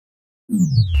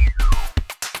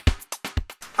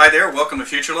Hi there, welcome to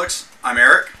Futurelooks. I'm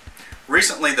Eric.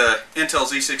 Recently the Intel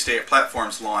Z68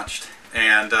 platforms launched,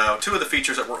 and two of the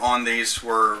features that were on these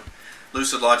were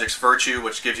Lucid Logic's Virtue,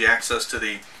 which gives you access to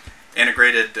the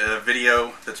integrated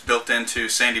video that's built into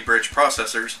Sandy Bridge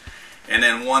processors, and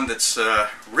then one that's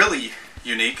really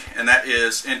unique, and that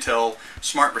is Intel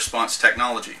Smart Response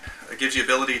technology. It gives you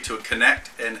the ability to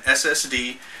connect an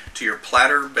SSD to your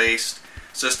platter-based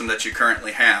system that you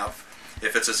currently have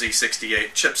if it's a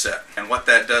Z68 chipset. And what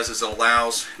that does is it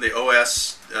allows the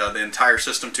OS, the entire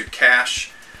system, to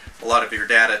cache a lot of your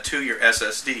data to your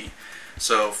SSD.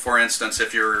 So for instance,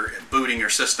 if you're booting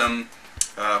your system,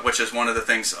 which is one of the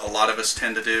things a lot of us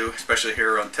tend to do, especially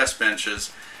here on test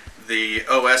benches, the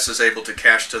OS is able to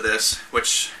cache to this,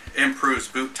 which improves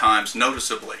boot times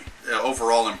noticeably.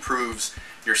 Overall improves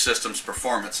your system's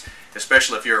performance,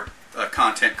 especially if you're a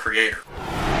content creator.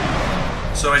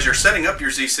 So as you're setting up your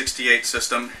Z68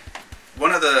 system,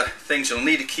 one of the things you'll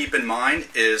need to keep in mind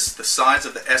is the size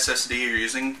of the SSD you're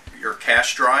using, your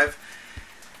cache drive.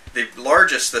 The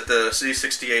largest that the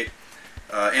Z68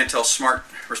 Intel Smart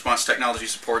Response technology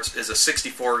supports is a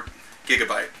 64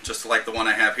 gigabyte, just like the one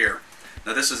I have here.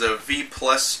 Now this is a V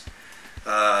Plus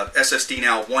SSD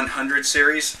Now 100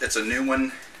 series. It's a new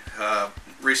one,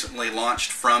 recently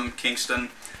launched from Kingston.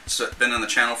 It's been on the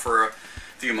channel for a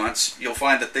few months. You'll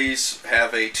find that these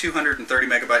have a 230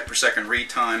 megabyte per second read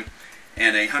time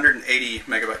and a 180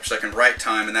 megabyte per second write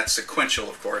time, and that's sequential,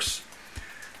 of course.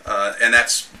 And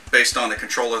that's based on the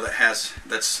controller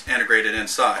that's integrated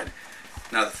inside.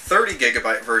 Now the 30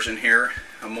 gigabyte version here,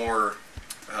 a more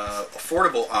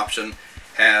affordable option,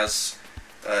 does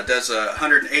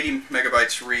 180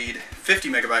 megabytes read, 50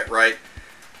 megabyte write,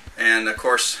 and of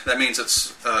course that means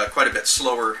it's quite a bit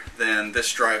slower than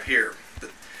this drive here.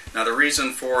 Now the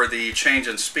reason for the change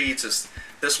in speeds is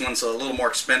this one's a little more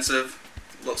expensive,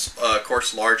 of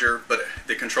course larger, but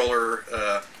the controller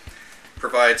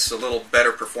provides a little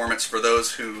better performance for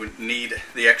those who need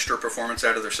the extra performance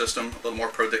out of their system, a little more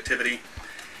productivity.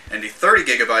 And the 30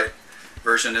 gigabyte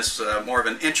version is more of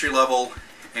an entry level,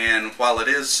 and while it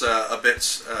is a bit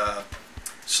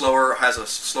slower, has a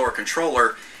slower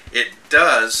controller, it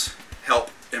does help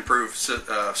improve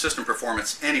system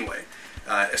performance anyway.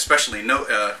 Especially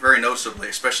very noticeably,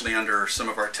 especially under some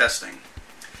of our testing.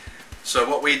 So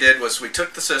what we did was we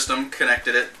took the system,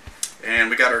 connected it, and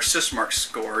we got our SysMark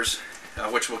scores,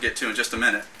 which we'll get to in just a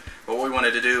minute. But what we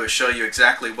wanted to do is show you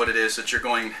exactly what it is that you're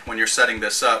going when you're setting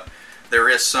this up. There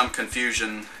is some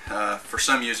confusion for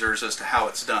some users as to how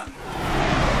it's done.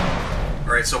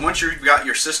 Alright, so once you've got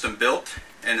your system built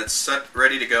and it's set,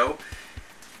 ready to go,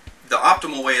 the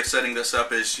optimal way of setting this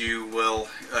up is you will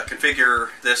configure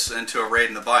this into a RAID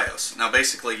in the BIOS. Now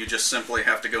basically you just simply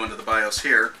have to go into the BIOS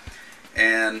here,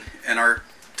 and in our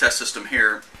test system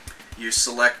here you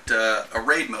select a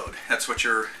RAID mode.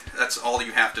 That's all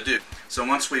you have to do. So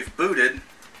once we've booted,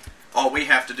 all we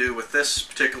have to do with this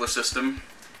particular system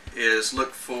is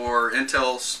look for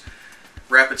Intel's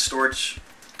Rapid Storage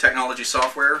Technology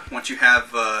software. Once you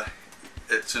have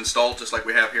it's installed just like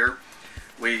we have here,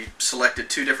 we selected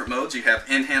two different modes. You have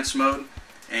Enhanced mode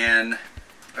and,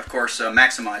 of course,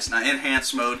 Maximize. Now,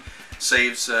 Enhanced mode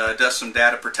does some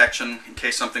data protection in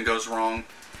case something goes wrong.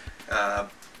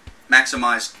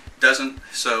 Maximize doesn't,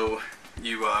 so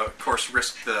you, of course,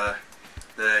 risk the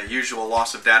usual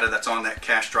loss of data that's on that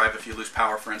cache drive if you lose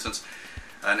power, for instance.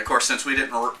 And, of course, since we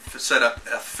didn't set up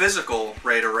a physical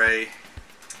RAID array,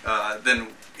 then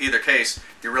either case,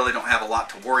 you really don't have a lot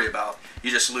to worry about.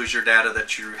 You just lose your data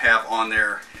that you have on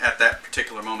there at that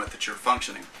particular moment that you're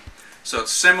functioning. So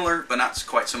it's similar, but not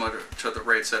quite similar to the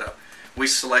RAID setup. We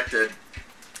selected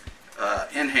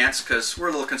Enhance because we're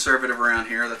a little conservative around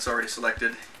here. That's already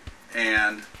selected.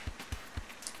 And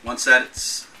once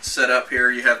that's set up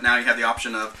here, now you have the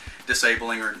option of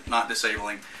disabling or not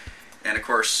disabling. And of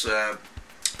course,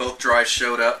 both drives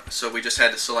showed up, so we just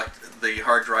had to select the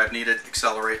hard drive needed,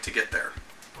 accelerate to get there.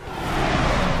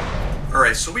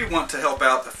 Alright, so we want to help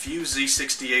out a few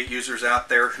Z68 users out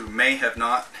there who may have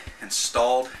not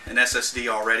installed an SSD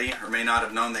already, or may not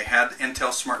have known they had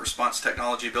Intel Smart Response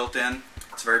technology built in.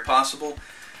 It's very possible.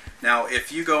 Now, if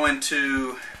you go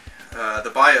into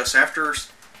the BIOS after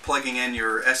plugging in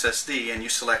your SSD and you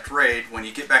select RAID, when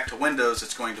you get back to Windows,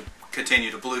 it's going to continue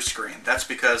to blue screen. That's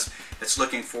because it's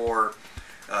looking for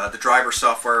the driver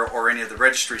software or any of the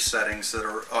registry settings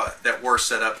that were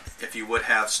set up if you would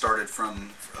have started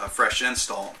from a fresh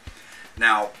install.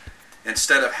 Now,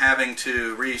 instead of having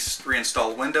to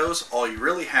reinstall Windows, all you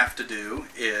really have to do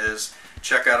is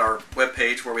check out our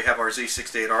webpage where we have our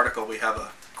Z68 article. We have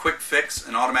a quick fix,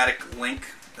 an automatic link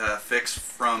fix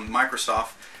from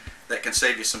Microsoft that can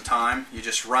save you some time. You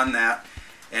just run that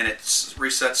and it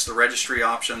resets the registry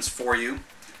options for you.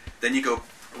 Then you go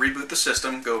reboot the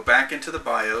system, go back into the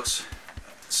BIOS,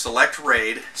 select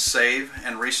RAID, save,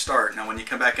 and restart. Now when you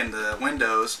come back into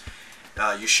Windows,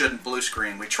 you shouldn't blue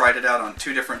screen. We tried it out on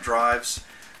 2 different drives,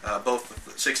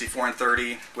 both 64 and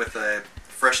 30, with a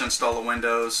fresh install of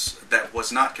Windows that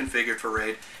was not configured for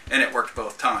RAID, and it worked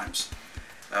both times.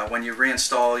 When you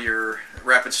reinstall your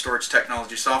Rapid Storage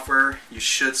Technology software, you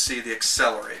should see the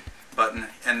Accelerate button,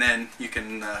 and then you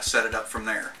can set it up from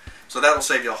there. So that will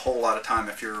save you a whole lot of time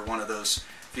if you're one of those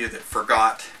few that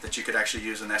forgot that you could actually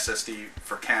use an SSD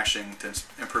for caching to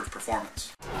improve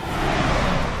performance.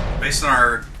 Based on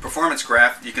our performance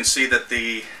graph, you can see that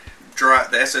the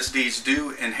SSDs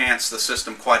do enhance the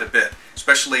system quite a bit,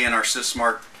 especially in our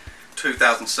SysMark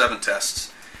 2007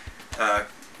 tests.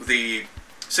 The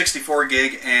 64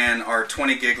 gig and our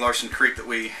 20 gig Larson Creek that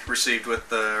we received with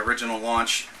the original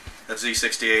launch of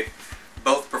Z68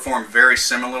 both perform very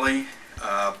similarly,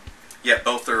 yet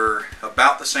both are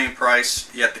about the same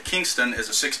price, yet the Kingston is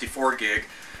a 64 gig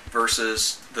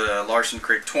versus the Larson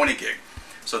Creek 20 gig.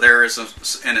 So there is,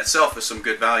 in itself, is some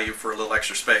good value for a little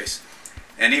extra space.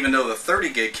 And even though the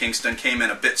 30 gig Kingston came in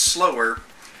a bit slower,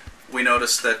 we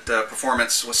noticed that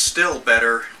performance was still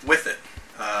better with it.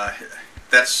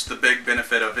 That's the big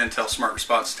benefit of Intel Smart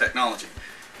Response technology.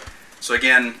 So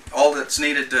again, all that's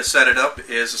needed to set it up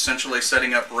is essentially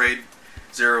setting up RAID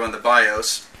 0 in the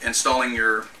BIOS, installing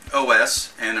your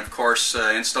OS, and of course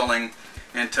installing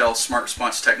Intel Smart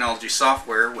Response technology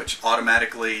software, which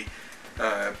automatically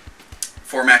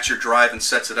formats your drive and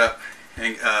sets it up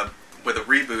and, with a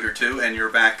reboot or two, and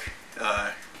you're back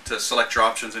to select your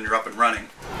options and you're up and running.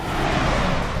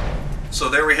 So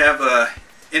there we have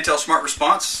Intel Smart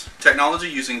Response technology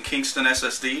using Kingston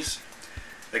SSDs.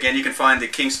 Again, you can find the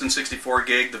Kingston 64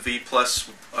 gig, the V Plus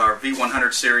or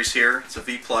V100 series here. It's a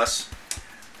V Plus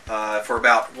for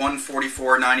about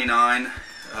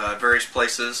 $144.99 various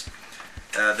places.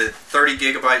 The 30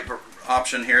 gigabyte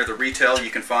option here, the retail, you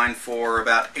can find for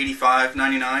about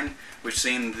 $85.99. We've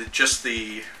seen just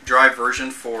the drive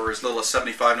version for as little as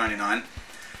 $75.99.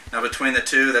 Now between the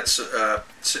two, that's a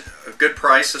good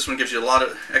price. This one gives you a lot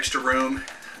of extra room.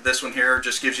 This one here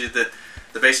just gives you the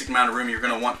basic amount of room you're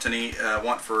going to want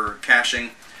for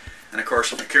caching. And of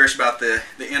course, if you're curious about the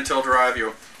Intel drive,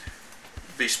 you'll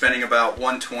be spending about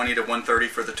 $120 to $130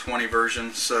 for the 20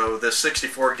 version. So this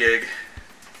 64 gig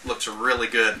looks really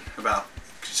good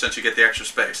since you get the extra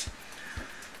space.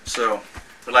 So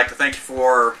we'd like to thank you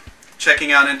for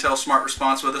checking out Intel Smart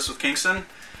Response with us with Kingston.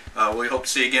 We hope to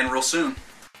see you again real soon.